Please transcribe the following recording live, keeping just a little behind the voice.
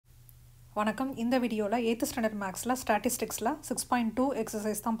வணக்கம். இந்த வீடியோல 8th ஸ்டாண்டர்ட் மேக்ஸ்ல ஸ்டாட்டிஸ்டிக்ஸ்ல 6.2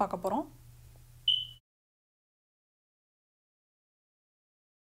 எக்ஸசைஸ் தான் பார்க்க போறோம்.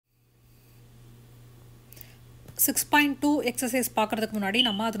 எக்ஸசைஸ் பார்க்கறதுக்கு முன்னாடி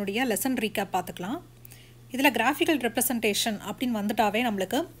நம்ம அதனுடைய லெசன் ரீகேப் பார்த்துக்கலாம். இதில் கிராஃபிக்கல் ரெப்ரசன்டேஷன் அப்படின்னு வந்துட்டாவே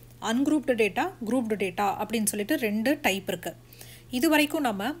நம்மளுக்கு அன்குரூப்டு டேட்டா, குரூப்டு டேட்டா அப்படின்னு சொல்லிட்டு ரெண்டு டைப் இருக்குது. இது வரைக்கும்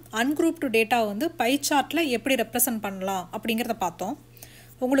நம்ம அன்குரூப்டு டேட்டா வந்து பை சார்ட்டில் எப்படி ரெப்ரசன்ட் பண்ணலாம் அப்படிங்கிறத பார்த்தோம்.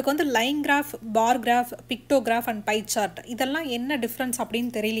 உங்களுக்கு வந்து line graph, bar graph, pictograph and pie chart இதெல்லாம் என்ன டிஃப்ரென்ஸ்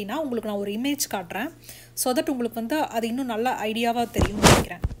அப்படின்னு தெரியலனா உங்களுக்கு நான் ஒரு இமேஜ் காட்டுறேன். ஸோ தட் உங்களுக்கு வந்து அது இன்னும் நல்ல ஐடியாவாக தெரியும்னு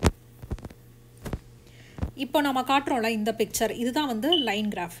நினைக்கிறேன். இப்போ நம்ம காட்டுறோம்ல இந்த பிக்சர், இதுதான் வந்து லைன்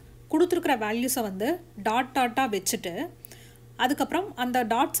கிராஃப். கொடுத்துருக்கிற வேல்யூஸை வந்து டாட்டாக வச்சுட்டு அதுக்கப்புறம் அந்த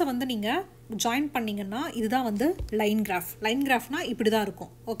டாட்ஸை வந்து நீங்கள் ஜாயின் பண்ணிங்கன்னா இதுதான் வந்து லைன் கிராஃப். லைன் கிராஃப்னால் இப்படி தான்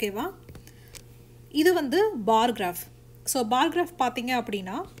இருக்கும். ஓகேவா? இது வந்து பார் கிராஃப். ஸோ பார் கிராஃப் பார்த்தீங்க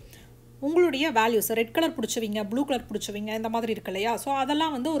அப்படின்னா உங்களுடைய வேல்யூஸ் ரெட் கலர் பிடிச்சவங்க, ப்ளூ கலர் பிடிச்சவங்க இந்த மாதிரி இருக்கு இல்லையா? ஸோ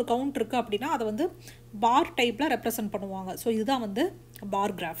அதெல்லாம் வந்து ஒரு கவுண்ட் இருக்குது அப்படின்னா அதை வந்து பார் டைப்பில் ரெப்ரசன்ட் பண்ணுவாங்க. ஸோ இதுதான் வந்து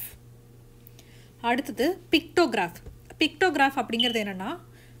பார் கிராஃப். அடுத்தது பிக்டோகிராஃப். பிக்டோகிராஃப் அப்படிங்கிறது என்னென்னா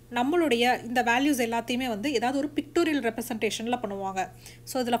நம்மளுடைய இந்த வேல்யூஸ் எல்லாத்தையுமே வந்து ஏதாவது ஒரு பிக்டோரியல் ரெப்ரசன்டேஷனில் பண்ணுவாங்க.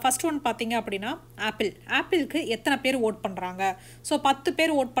 ஸோ இதில் ஃபஸ்ட் ஒன் பார்த்தீங்க அப்படின்னா ஆப்பிளுக்கு எத்தனை பேர் ஓட் பண்ணுறாங்க. ஸோ 10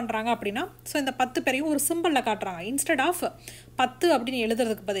 பேர் ஓட் பண்ணுறாங்க அப்படின்னா ஸோ இந்த 10 பேரையும் ஒரு சிம்பிளில் காட்டுறாங்க. இன்ஸ்டெட் ஆஃப் 10 அப்படின்னு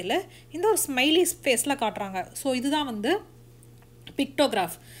எழுதுறதுக்கு பதில் இந்த ஒரு ஸ்மைலி ஃபேஸில் காட்டுறாங்க. ஸோ இதுதான் வந்து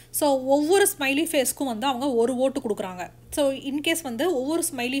பிக்டோகிராஃப். ஸோ ஒவ்வொரு ஸ்மைலி ஃபேஸ்க்கும் வந்து அவங்க ஒரு ஓட்டு கொடுக்குறாங்க. ஸோ இன்கேஸ் வந்து ஒவ்வொரு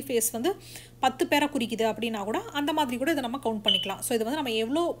ஸ்மைலி ஃபேஸ் வந்து 10 பேரை குறிக்குது அப்படின்னா கூட அந்த மாதிரி கூட இதை நம்ம கவுண்ட் பண்ணிக்கலாம். ஸோ இது வந்து நம்ம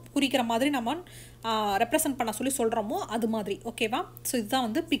எவ்வளோ குறிக்கிற மாதிரி நம்ம ரெப்ரசன்ட் பண்ண சொல்கிறோமோ அது மாதிரி. ஓகேவா? ஸோ இதுதான்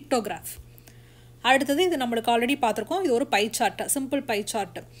வந்து பிக்டோகிராஃப். அடுத்தது இது நம்மளுக்கு ஆல்ரெடி பார்த்துருக்கோம். இது ஒரு by chart, simple by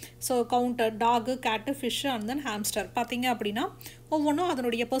chart. So counter, dog, கேட்டு, ஃபிஷ்ஷு அண்ட் தென் ஹாம்ஸ்டர் பார்த்தீங்க அப்படின்னா ஒவ்வொன்றும்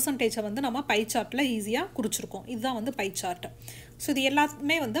அதனுடைய பெர்சன்டேஜை வந்து நம்ம பை சார்ட்டில் ஈஸியாக குறிச்சிருக்கோம். இதுதான் வந்து பை சார்ட்டு. ஸோ இது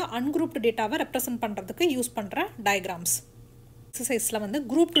எல்லாமே வந்து அன்குரூப்டு டேட்டாவை ரெப்ரசன்ட் பண்ணுறதுக்கு யூஸ் பண்ணுற டயக்ராம்ஸ். எக்ஸசைஸில் வந்து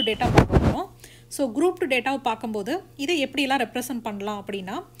குரூப்டு டேட்டா பார்க்கணும். ஸோ குரூப்டு டேட்டாவை பார்க்கும்போது இதை எப்படியெல்லாம் ரெப்ரசன்ட் பண்ணலாம்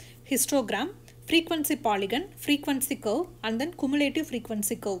அப்படின்னா histogram, frequency polygon, frequency curve and then cumulative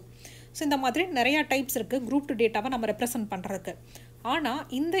frequency curve. So இந்த மாதிரி நிறையா டைப்ஸ் இருக்குது குரூப்டு டேட்டாவை நம்ம ரெப்ரசன்ட் பண்ணுறதுக்கு. ஆனால்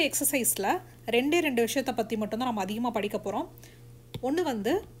இந்த எக்ஸசைஸில் ரெண்டு விஷயத்தை பற்றி மட்டும்தான் நம்ம அதிகமாக படிக்க போகிறோம். ஒன்று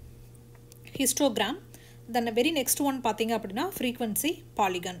வந்து ஹிஸ்டோகிராம், தென் வெரி நெக்ஸ்ட் ஒன் பார்த்தீங்க அப்படின்னா ஃப்ரீக்வன்சி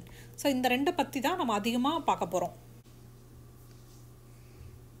பாலிகன். ஸோ இந்த ரெண்டை பற்றி தான் நம்ம அதிகமாக பார்க்க போகிறோம்.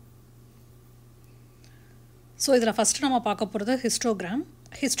 ஸோ இதில் ஃபஸ்ட்டு நம்ம பார்க்க போகிறது ஹிஸ்டோகிராம்.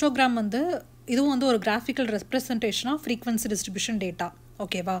 ஹிஸ்டோகிராம் வந்து இதுவும் வந்து ஒரு graphical representation of frequency distribution data.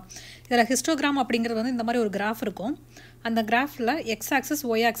 ஓகேவா? இதில் ஹிஸ்டோகிராம் அப்படிங்கிறது வந்து இந்த மாதிரி ஒரு கிராஃப் இருக்கும். அந்த கிராஃபில் எக்ஸ் ஆக்சிஸ்,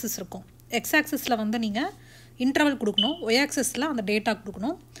 ஒய் ஆக்சிஸ் இருக்கும். எக்ஸ் ஆக்சிஸில் வந்து நீங்கள் இன்டர்வல் கொடுக்கணும், ஒய் ஆக்சிஸில் அந்த டேட்டா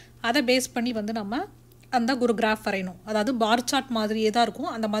கொடுக்கணும். அதை பேஸ் பண்ணி வந்து நம்ம அந்த ஒரு கிராஃப் வரையணும். அதாவது பார் சார்ட் மாதிரியே தான்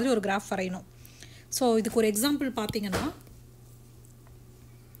இருக்கும், அந்த மாதிரி ஒரு கிராஃப் வரையணும். ஸோ இதுக்கு ஒரு எக்ஸாம்பிள் பார்த்தீங்கன்னா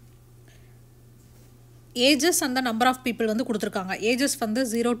ஏஜஸ் அந்த நம்பர் ஆஃப் பீப்புள் வந்து கொடுத்துருக்காங்க. ஏஜஸ் வந்து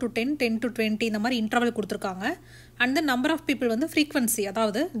 0 to 10, 10 to 20 இந்த மாதிரி இன்டர்வல் கொடுத்துருக்காங்க. And then number of people வந்து ஃப்ரீக்வன்சி,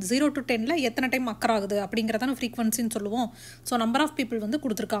 அதாவது 0 to 10ல் எத்தனை டைம் அக்கர் ஆகுது அப்படிங்கிறதான ஃப்ரீக்வன்சின்னு சொல்லுவோம். ஸோ நம்பர் ஆஃப் பீப்புள் வந்து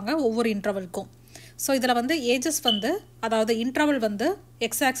கொடுத்துருக்காங்க ஒவ்வொரு இன்டர்வலுக்கும். ஸோ இதில் வந்து ஏஜஸ் வந்து அதாவது இன்டர்வல் வந்து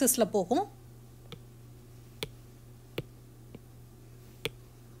எக்ஸ் ஆக்சிஸில் போகும்.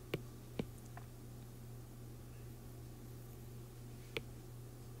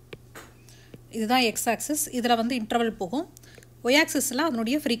 இதுதான் எக்ஸ் ஆக்சிஸ். இதில் வந்து இன்டர்வல் போகும். ஒய் ஆக்சிஸில்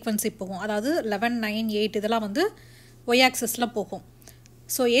அதனுடைய ஃப்ரீக்வன்சி போகும். அதாவது 11, 9, 8 இதெல்லாம் வந்து ஒய் ஆக்சிஸில் போகும்.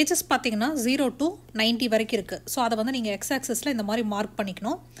 ஸோ ஏஜஸ் பார்த்தீங்கன்னா 0 to 90 வரைக்கும் இருக்குது. ஸோ அதை வந்து நீங்கள் எக்ஸ் ஆக்சிஸில் இந்த மாதிரி மார்க்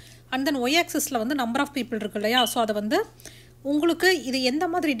பண்ணிக்கணும். அண்ட் தென் ஒய் ஆக்சிஸில் வந்து நம்பர் ஆஃப் பீப்புள் இருக்கு இல்லையா? ஸோ அதை வந்து உங்களுக்கு இது எந்த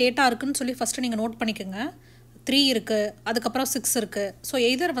மாதிரி டேட்டா இருக்குதுன்னு சொல்லி ஃபஸ்ட்டு நீங்கள் நோட் பண்ணிக்கோங்க. 3 இருக்குது, அதுக்கப்புறம் 6 இருக்குது. ஸோ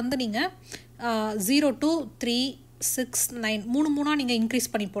எதர் வந்து நீங்கள் 0 to 3, 6, 9 3 நீங்கள் இன்க்ரீஸ்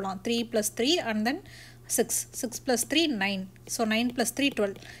பண்ணி போகலாம். 3 + 3 அண்ட் தென் 6 + 3 9. ஸோ 9 + 3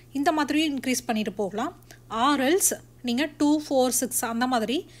 12 இந்த மாதிரியும் இன்க்ரீஸ் பண்ணிட்டு போகலாம். ஆர்எல்ஸ் நீங்கள் 2, 4, 6 அந்த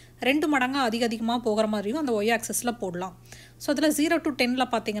மாதிரி 2 மடங்கு அதிகமாக போகிற மாதிரியும் அந்த ஒய் ஆக்சிஸில் போடலாம். ஸோ அதில் 0 to 10ல்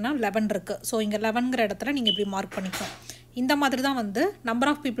பார்த்தீங்கன்னா 11 இருக்குது. ஸோ இங்கே 11ங்கிற இடத்துல நீங்கள் இப்படி மார்க் பண்ணிக்கணும். இந்த மாதிரி தான் வந்து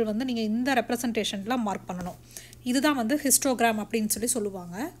நம்பர் ஆஃப் பீப்புள் வந்து நீங்கள் இந்த ரெப்ரசன்டேஷனில் மார்க் பண்ணணும். இதுதான் வந்து ஹிஸ்டோகிராம் அப்படின்னு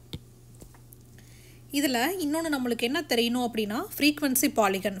சொல்லுவாங்க. இதில் இன்னொன்று நம்மளுக்கு என்ன தெரியணும் அப்படின்னா ஃப்ரீக்வன்சி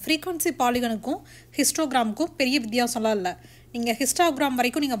பாலிகன். ஃப்ரீக்வன்சி பாலிகனுக்கும் ஹிஸ்டோகிராமுக்கும் பெரிய வித்தியாசம்லாம் இல்லை. நீங்கள் ஹிஸ்டோகிராம்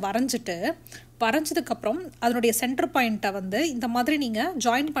வரைக்கும் நீங்கள் வரைஞ்சதுக்கப்புறம் அதனுடைய சென்டர் பாயிண்ட்டை வந்து இந்த மாதிரி நீங்கள்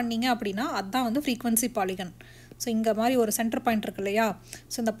ஜாயின் பண்ணிங்க அப்படின்னா அதுதான் வந்து ஃப்ரீக்வன்சி பாலிகன். ஸோ இங்கே மாதிரி ஒரு சென்டர் பாயிண்ட் இருக்கு இல்லையா?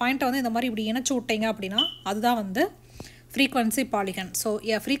 ஸோ இந்த பாயிண்ட்டை வந்து இந்த மாதிரி இப்படி இணைச்சி விட்டீங்க அப்படின்னா அதுதான் வந்து frequency polygon. So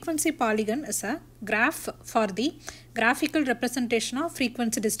a frequency polygon is a graph for the graphical representation of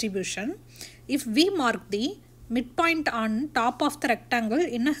frequency distribution. If we mark the midpoint on top of the rectangle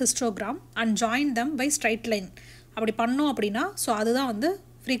in a histogram and join them by straight line, அப்படி பண்ணோம் அப்படின்னா so அதுதான் வந்து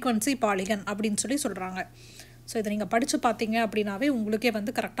frequency polygon அப்படின்னு சொல்லி சொல்கிறாங்க. So இதை நீங்கள் படித்து பார்த்தீங்க அப்படின்னாவே உங்களுக்கே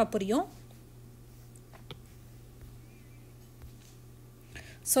வந்து கரெக்டாக புரியும்.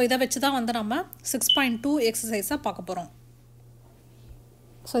 ஸோ இதை வச்சு தான் வந்து நம்ம 6.2 எக்ஸசைஸாக பார்க்க போகிறோம்.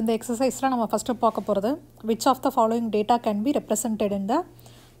 ஸோ இந்த எக்ஸசைஸில் நம்ம ஃபஸ்ட்டு பார்க்க போகிறது which of the following data can be represented in the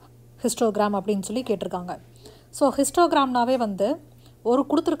histogram அப்படின்னு சொல்லி கேட்டிருக்காங்க. ஸோ ஹிஸ்டோகிராம்னாவே வந்து ஒரு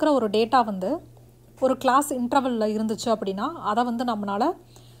கொடுத்துருக்கிற ஒரு டேட்டா வந்து ஒரு கிளாஸ் இன்டர்வலில் இருந்துச்சு அப்படின்னா அதை வந்து நம்மளால்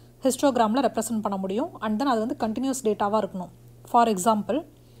ஹிஸ்டோகிராமில் ரெப்ரசன்ட் பண்ண முடியும். அண்ட் தென் அது வந்து கண்டினியூஸ் டேட்டாவாக இருக்கணும். For example,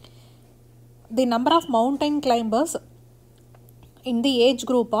 the number of mountain climbers in the age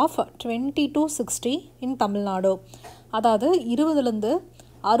group of 20 to 60 இன் தமிழ்நாடு. அதாவது 20லேருந்து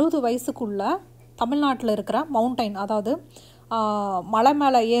 60 வயசுக்குள்ள தமிழ்நாட்டில் இருக்கிற மவுண்டைன், அதாவது மலை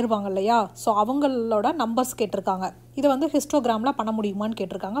மேலே ஏறுவாங்க இல்லையா, ஸோ அவங்களோட நம்பர்ஸ் கேட்டிருக்காங்க. இதை வந்து ஹிஸ்டோகிராமில் பண்ண முடியுமான்னு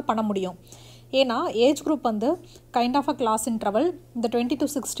கேட்டிருக்காங்க. பண்ண முடியும். ஏன்னா ஏஜ் குரூப் வந்து kind of a class interval. இந்த 20 to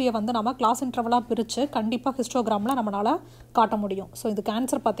 60 வந்து நம்ம கிளாஸ் இன்டர்வலாக பிரித்து கண்டிப்பாக ஹிஸ்டோகிராமில் நம்மளால் காட்ட முடியும். ஸோ இதுக்கு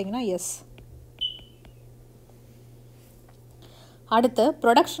ஆன்சர் பார்த்தீங்கன்னா எஸ். அடுத்து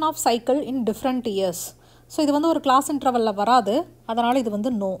production of cycle in different years. So இது வந்து ஒரு கிளாஸ் இன்டர்வலில் வராது, அதனால் இது வந்து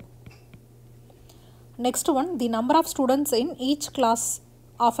no. Next one, the number of students in each class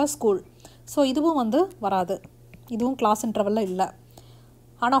of a school. So இதுவும் வந்து வராது, இதுவும் கிளாஸ் இன்டர்வலில் இல்லை.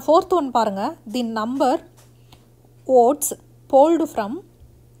 ஆனால் ஃபோர்த் ஒன் பாருங்கள், the number oats bolt from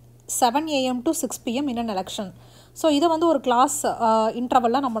 7 AM to 6 PM in an election. So இதை வந்து ஒரு கிளாஸ்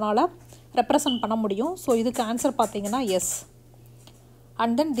இன்டர்வலில் நம்மளால் ரெப்ரசன்ட் பண்ண முடியும். ஸோ இதுக்கு ஆன்சர் பார்த்தீங்கன்னா S.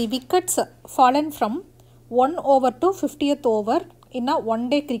 And then the wickets fallen from 1 over to 50th over in a one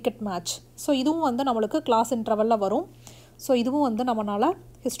day cricket match. So இதுவும் வந்து நம்மளுக்கு கிளாஸ் இன்டர்வலில் வரும். ஸோ இதுவும் வந்து நம்மளால்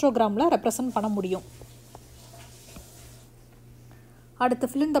ஹிஸ்டோகிராமில் ரெப்ரசன்ட் பண்ண முடியும். அடுத்து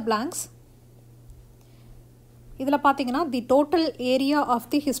fill in the blanks. இதில் பார்த்தீங்கன்னா தி total area of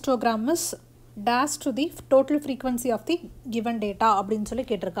the histogram is dash to the total frequency of the given data அப்படின்னு சொல்லி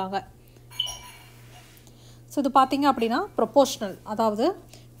கேட்டிருக்காங்க. ஸோ இது பார்த்தீங்க அப்படின்னா ப்ரொப்போஷ்னல், அதாவது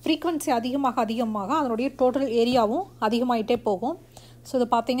ஃப்ரீக்வன்சி அதிகமாக அதிகமாக அதனுடைய டோட்டல் ஏரியாவும் அதிகமாகிட்டே போகும். ஸோ இது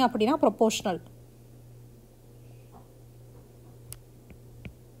பார்த்தீங்க அப்படின்னா ப்ரொப்போஷ்னல்.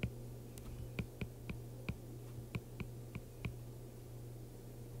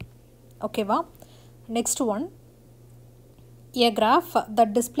 ஓகேவா? Next one, a graph that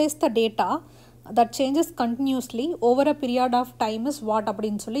displays the data that changes continuously over a period of time is what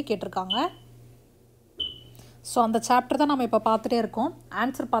அப்படின்னு சொல்லி கேட்டிருக்காங்க. ஸோ அந்த சாப்டர் தான் நம்ம இப்போ பார்த்துட்டே இருக்கோம்.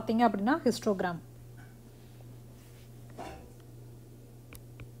 ஆன்சர் பார்த்தீங்க அப்படின்னா ஹிஸ்டோகிராம்.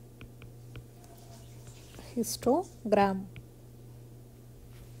 ஹிஸ்டோகிராம்.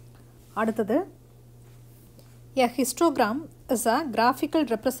 அடுத்தது, a histogram is a graphical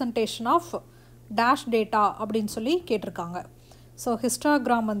representation of dash data அப்படின்னு சொல்லி கேட்டிருக்காங்க. ஸோ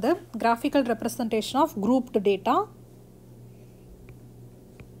ஹிஸ்டோகிராம் வந்து graphical representation of grouped data.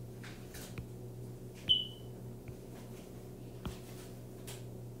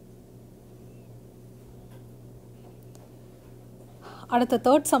 அடுத்த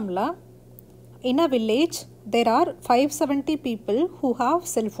தேர்ட் சம்மில், in a village there are 570 people who have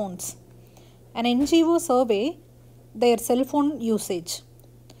cell phones. An NGO survey their cell phone usage.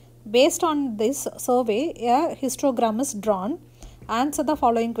 Based on this survey, a histogram is drawn. Answer the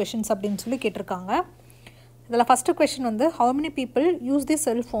following questions அப்படின்னு சொல்லி கேட்டிருக்காங்க. இதில் first question வந்து, how many people use the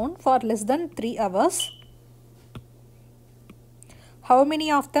cell phone for less than 3 hours? How many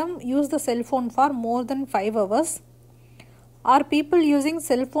of them use the cell phone for more than 5 hours? Are people using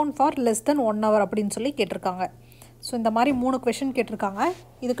cell phone for less than 1 hour அப்படின்னு சொல்லி கேட்டிருக்காங்க. So இந்த மாதிரி 3 question கேட்டிருக்காங்க.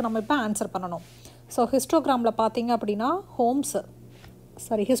 இதுக்கு நம்ம இப்போ answer பண்ணணும். ஸோ ஹிஸ்டோகிராமில் பார்த்தீங்க அப்படின்னா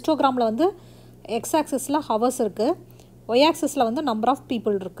ஹிஸ்டோகிராமில் வந்து எக்ஸ் ஆக்சிஸில் ஹவர்ஸ் இருக்குது, ஒய் ஆக்சிஸில் வந்து நம்பர் ஆஃப்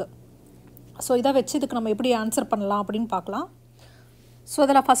பீப்புள் இருக்குது. ஸோ இதை வச்சு இதுக்கு நம்ம எப்படி ஆன்சர் பண்ணலாம் அப்படின்னு பார்க்கலாம். ஸோ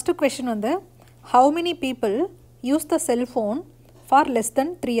இதில் ஃபஸ்ட்டு கொஷின் வந்து, how many people use the cell phone for less than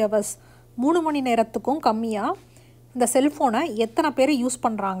 3 hours? 3 மணி நேரத்துக்கும் கம்மியாக இந்த செல்ஃபோனை எத்தனை பேர் யூஸ்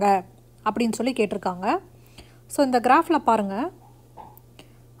பண்ணுறாங்க அப்படின்னு சொல்லி கேட்டிருக்காங்க. ஸோ இந்த கிராஃபில் பாருங்கள்,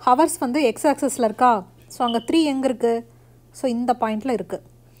 ஹவர்ஸ் வந்து எக்ஸ் ஆக்சஸில் இருக்கா, ஸோ அங்கே 3 எங்கே இருக்குது, ஸோ இந்த பாயிண்டில் இருக்குது.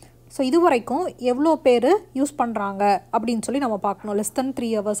 ஸோ இது வரைக்கும் எவ்வளோ பேர் யூஸ் பண்ணுறாங்க அப்படின்னு சொல்லி நம்ம பார்க்கணும். லெஸ் தென்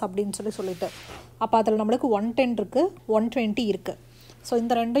 3 hours அப்படின்னு சொல்லிட்டு அப்போ அதில் நம்மளுக்கு 110 இருக்குது, 120 இருக்குது. ஸோ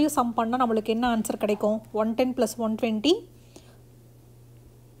இந்த ரெண்டையும் சம் பண்ணால் நம்மளுக்கு என்ன ஆன்சர் கிடைக்கும்? 110 + 120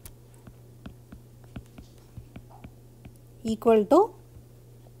 equal to,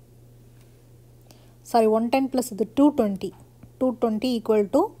 sorry, 110 plus இது 220. 220 equal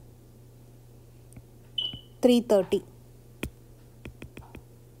to 330.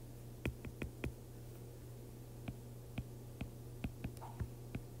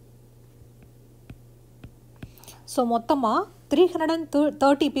 ஸோ மொத்தமாக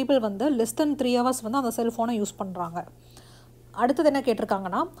 330 people வந்து less than 3 hours வந்து அந்த செல்ஃபோனை யூஸ் பண்ணுறாங்க. அடுத்தது என்ன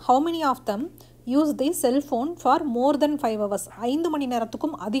கேட்டிருக்காங்கன்னா, how many of them use the cell phone for more than 5 hours? 5 மணி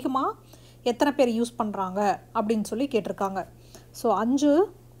நேரத்துக்கும் அதிகமாக எத்தனை பேர் யூஸ் பண்ணுறாங்க அப்படின்னு சொல்லி கேட்டிருக்காங்க. ஸோ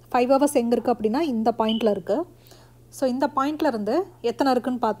 5 hours எங்கே இருக்குது அப்படின்னா இந்த பாயிண்டில் இருக்குது. ஸோ இந்த பாயிண்டில் இருந்து எத்தனை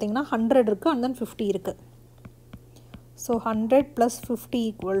இருக்குதுன்னு பார்த்தீங்கன்னா 100 இருக்குது and then 50 இருக்குது. ஸோ 100 + 50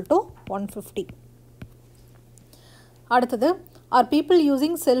 = 150. அடுத்தது, are people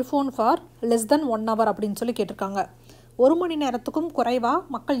using cellphone for less than 1 hour அப்படின்னு சொல்லி கேட்டிருக்காங்க. 1 மணி நேரத்துக்கும் குறைவாக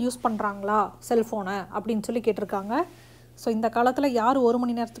மக்கள் யூஸ் பண்ணுறாங்களா செல்ஃபோனை அப்படின்னு சொல்லி கேட்டிருக்காங்க. ஸோ இந்த காலத்தில் யார் 1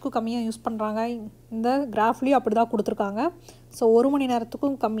 மணி நேரத்துக்கும் கம்மியாக யூஸ் பண்ணுறாங்க? இந்த கிராஃப்லேயும் அப்படி தான் கொடுத்துருக்காங்க. ஸோ 1 மணி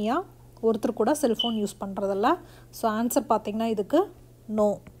நேரத்துக்கும் கம்மியாக ஒருத்தர் கூட செல்ஃபோன் யூஸ் பண்ணுறதில்ல. ஸோ ஆன்சர் பார்த்திங்கன்னா இதுக்கு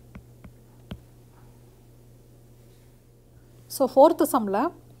நோ. ஸோ 4th சம்மில்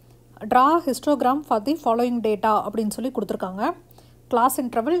draw histogram for the following data அப்படின்னு சொல்லி கொடுத்துருக்காங்க. Class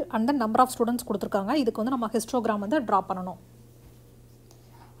interval and then number of students கொடுத்துருக்காங்க. இதுக்கு வந்து நம்ம ஹிஸ்டோகிராம் வந்து ட்ரா பண்ணணும்.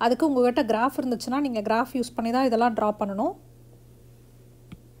 அதுக்கு உங்கள்கிட்ட கிராஃப் இருந்துச்சுன்னா நீங்கள் கிராஃப் யூஸ் பண்ணி தான் இதெல்லாம் ட்ரா பண்ணணும்.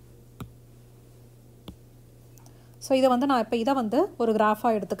 ஸோ இதை வந்து நான் இப்போ இதை வந்து ஒரு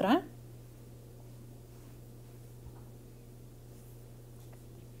கிராஃபாக எடுத்துக்கிறேன்.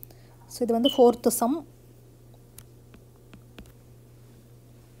 ஸோ இது வந்து 4th சம்.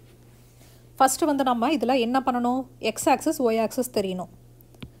 ஃபஸ்ட்டு வந்து நம்ம இதில் என்ன பண்ணணும்? எக்ஸ் ஆக்சிஸ் ஒய் ஆக்சிஸ் தெரியணும்.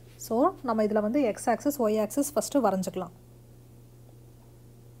 ஸோ நம்ம இதில் வந்து X axis Y axis first வரைஞ்சிக்கலாம்.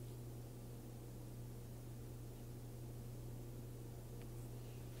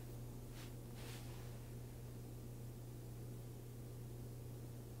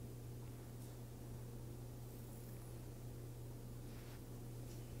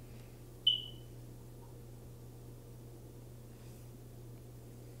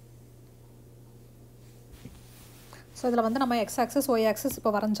 So இதில் வந்து நம்ம எக்ஸ் ஆக்சிஸ் ஒய் ஆக்சிஸ்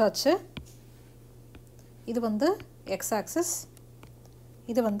இப்போ வரைஞ்சாச்சு. இது வந்து எக்ஸ் ஆக்சிஸ்,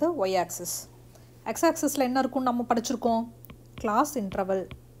 இது வந்து ஒய் ஆக்சிஸ். எக்ஸ் ஆக்சிஸில் என்ன இருக்கும்னு நம்ம படிச்சிருக்கோம்? Class interval.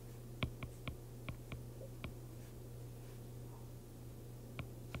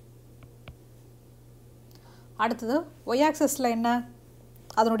 அடுத்தது ஒய் ஆக்சிஸில் என்ன?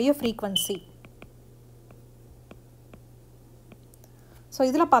 அதனுடைய ஃப்ரீக்வன்சி. ஸோ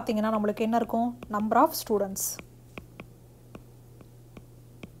இதில் பார்த்தீங்கன்னா நம்மளுக்கு என்ன இருக்கும்? Number of students.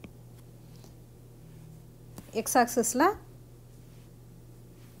 X ஆக்சிஸில்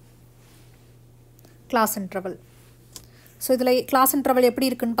class interval. So இதில் கிளாஸ் இன்டர்வல் எப்படி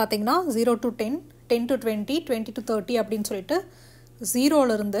இருக்குன்னு பார்த்தீங்கன்னா 0 to 10, 10 to 20, 20 to 30 அப்படின்னு சொல்லிட்டு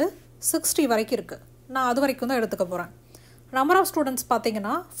 0லேருந்து 60 வரைக்கும் இருக்குது. நான் அது வரைக்கும் தான் எடுத்துக்க போகிறேன். நம்பர் ஆஃப் ஸ்டூடெண்ட்ஸ்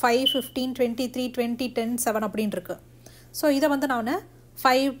பார்த்தீங்கன்னா 5, 15, 23, 20, 10, 7 அப்படின்னு இருக்குது. ஸோ இதை வந்து நான்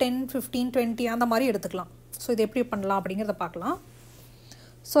 5, 10, 15, 20 அந்த மாதிரி எடுத்துக்கலாம். ஸோ இது எப்படி பண்ணலாம் அப்படிங்கிறத பார்க்கலாம்.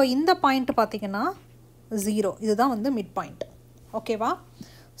 ஸோ இந்த பாயிண்ட் பார்த்தீங்கன்னா 0, இதுதான் வந்து மிட் பாயிண்ட். ஓகேவா?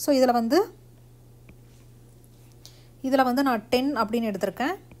 ஸோ இதில் வந்து நான் 10 அப்படின்னு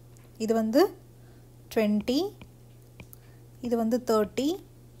எடுத்திருக்கேன். இது வந்து 20, இது வந்து 30,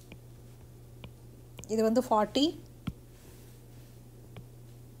 இது வந்து 40,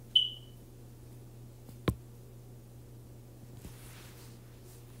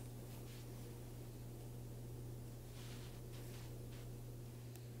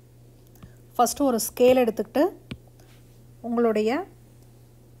 ஃபஸ்ட்டு ஒரு ஸ்கேல் எடுத்துக்கிட்டு உங்களுடைய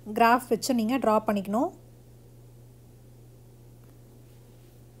கிராஃப் வச்சு நீங்கள் ட்ரா பண்ணிக்கணும்.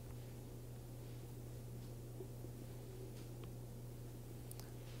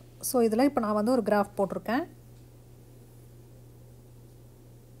 ஸோ இதில் இப்போ நான் வந்து ஒரு கிராஃப் போட்டிருக்கேன்.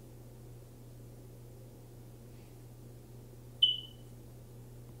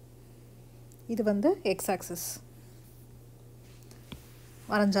 இது வந்து எக்ஸ் ஆக்சிஸ்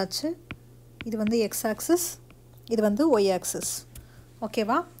வரைஞ்சாச்சு. இது வந்து எக்ஸ் ஆக்சிஸ், இது வந்து ஒய் ஆக்சிஸ்.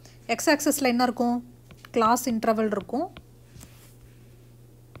 ஓகேவா? எக்ஸ் ஆக்சிஸில் என்ன இருக்கும்? கிளாஸ் இன்டர்வல் இருக்கும்.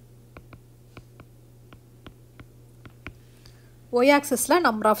 Y ஆக்சிஸில்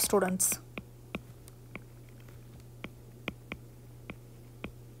number of students.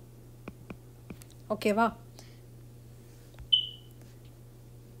 ஓகேவா?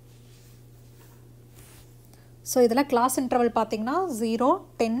 ஸோ இதில் கிளாஸ் இன்டர்வல் பார்த்தீங்கன்னா 0,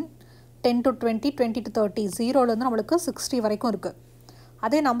 10, 10 to 20, 20 to 30, 0லேருந்து நம்மளுக்கு 60 வரைக்கும் இருக்குது.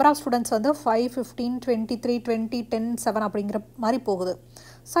 அதே நம்பர் ஆஃப் ஸ்டூடெண்ட்ஸ் வந்து 5, 15, 23, 20, 10, 7 அப்படிங்கிற மாதிரி போகுது.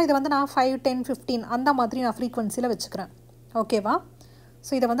 ஸோ இதை வந்து நான் 5, 10, 15 அந்த மாதிரி நான் ஃப்ரீக்வன்சியில் வச்சுக்கிறேன். ஓகேவா?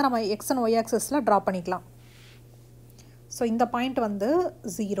 ஸோ இதை வந்து நம்ம எக்ஸ் அண்ட் ஒய் ஆக்சஸில் ட்ரா பண்ணிக்கலாம். ஸோ இந்த பாயிண்ட் வந்து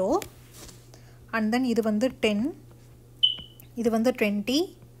 0 அண்ட் தென் இது வந்து 10, இது வந்து 20,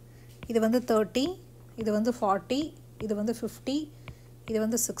 இது வந்து 30, இது வந்து 40, இது வந்து 50, இது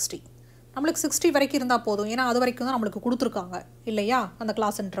வந்து 60. நம்மளுக்கு 60 வரைக்கும் இருந்தால் போதும், ஏன்னா அது வரைக்கும் தான் நம்மளுக்கு கொடுத்துருக்காங்க இல்லையா அந்த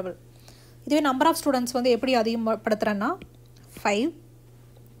கிளாஸ் இன்டர்வல். இதுவே நம்பர் ஆஃப் ஸ்டூடெண்ட்ஸ் வந்து எப்படி அதிகப்படுத்துகிறேன்னா 5,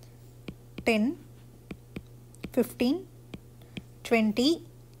 10, 15, 20,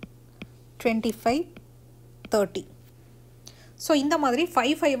 25, 30. ஸோ இந்த மாதிரி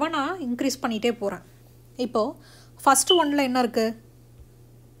 5, 5 நான் இன்க்ரீஸ் பண்ணிகிட்டே போகிறேன். இப்போது ஃபஸ்ட்டு ஒன்னில் என்ன இருக்குது?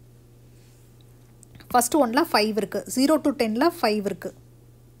 ஃபஸ்ட்டு ஒன்னில் 5 இருக்குது. 0 to 10ல் 5 இருக்குது.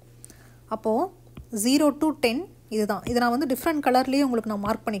 அப்போது 0 to 10 இதுதான். இதை நான் வந்து டிஃப்ரெண்ட் கலர்லேயே உங்களுக்கு நான்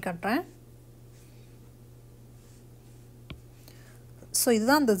மார்க் பண்ணி காட்டுறேன். ஸோ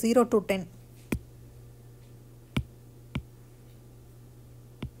இதுதான் இந்த 0 to 10.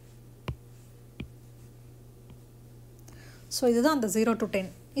 ஸோ இதுதான் அந்த 0 to 10.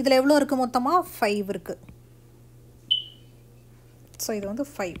 இதில் எவ்வளோ இருக்குது? மொத்தமாக 5 இருக்குது. ஸோ இது வந்து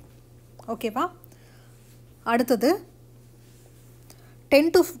 5. ஓகேவா? அடுத்தது 10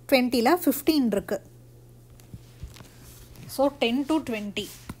 to 20ல் 15 இருக்குது. So 10 to 20.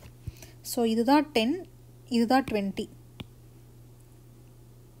 ஸோ இதுதான் 10, இதுதான் 20.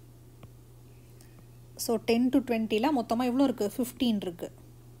 ஸோ 10 to 20ல் மொத்தமாக எவ்வளோ இருக்குது? 15 இருக்குது.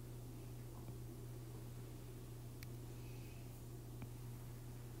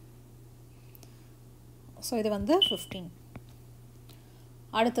 ஸோ இது வந்து 15.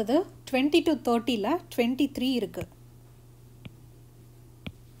 அடுத்தது 20 to 30ல் 23 இருக்குது.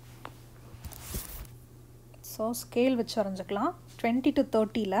 ஸோ ஸ்கேல் வச்சு வரைஞ்சிக்கலாம். 20 to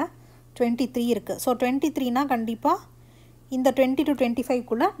 30ல் 23 இருக்குது. ஸோ 23னா கண்டிப்பாக இந்த 20 to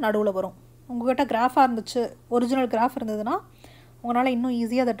 25க்குள்ளே நடுவில் வரும். உங்கள்கிட்ட கிராஃபாக இருந்துச்சு, ஒரிஜினல் கிராஃப் இருந்ததுன்னா உங்களால் இன்னும்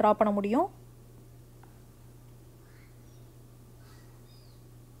ஈஸியாக அதை ட்ரா பண்ண முடியும்.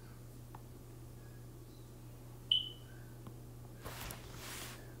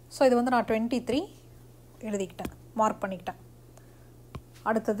 ஸோ இது வந்து நான் 23 எழுதிக்கிட்டேன், மார்க் பண்ணிக்கிட்டேன்.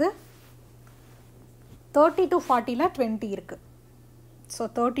 அடுத்தது 30 to 40ல் 20 இருக்குது. ஸோ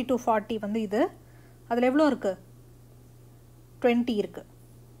 30 to 40 வந்து இது. அதில் எவ்வளோ இருக்குது? 20 இருக்குது.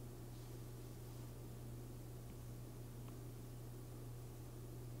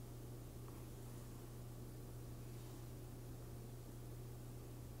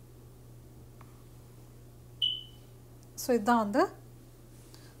 ஸோ இதுதான் வந்து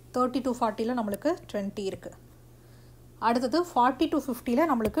 30 to 40ல் நம்மளுக்கு 20 இருக்குது. அடுத்தது 40 to 50ல்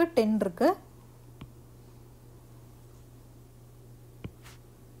நம்மளுக்கு 10 இருக்குது.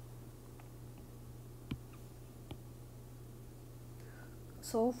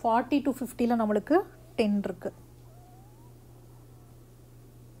 ஸோ 40 to 50ல் நம்மளுக்கு 10 இருக்குது.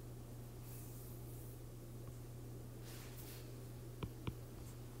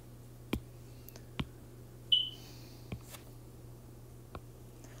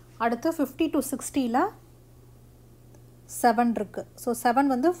 அடுத்து 50 to 60ல் 7 இருக்குது. ஸோ 7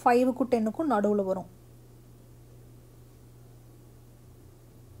 வந்து 5க்கும் 10க்கும் நடுவில் வரும்.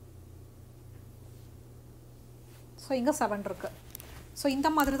 ஸோ இங்கே 7 இருக்குது. ஸோ இந்த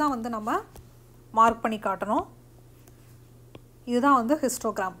மாதிரி தான் வந்து நம்ம மார்க் பண்ணி காட்டணும். இதுதான் வந்து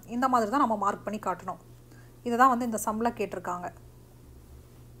ஹிஸ்டோகிராம். இந்த மாதிரி தான் நம்ம மார்க் பண்ணி காட்டணும். இதை தான் வந்து இந்த சம்மில் கேட்டிருக்காங்க.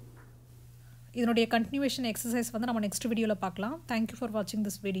 இதனுடைய கண்டினியூவேஷன் எக்ஸசைஸ் வந்து நம்ம நெக்ஸ்ட் வீடியோவில் பார்க்கலாம். தேங்க்யூ ஃபார் வாட்சிங்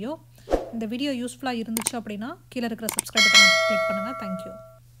திஸ் வீடியோ. இந்த வீடியோ யூஸ்ஃபுல்லாக இருந்துச்சு அப்படின்னா கீழே இருக்கிற சப்ஸ்கிரைப் பட்டனை கிளிக் பண்ணுங்கள். தேங்க்யூ.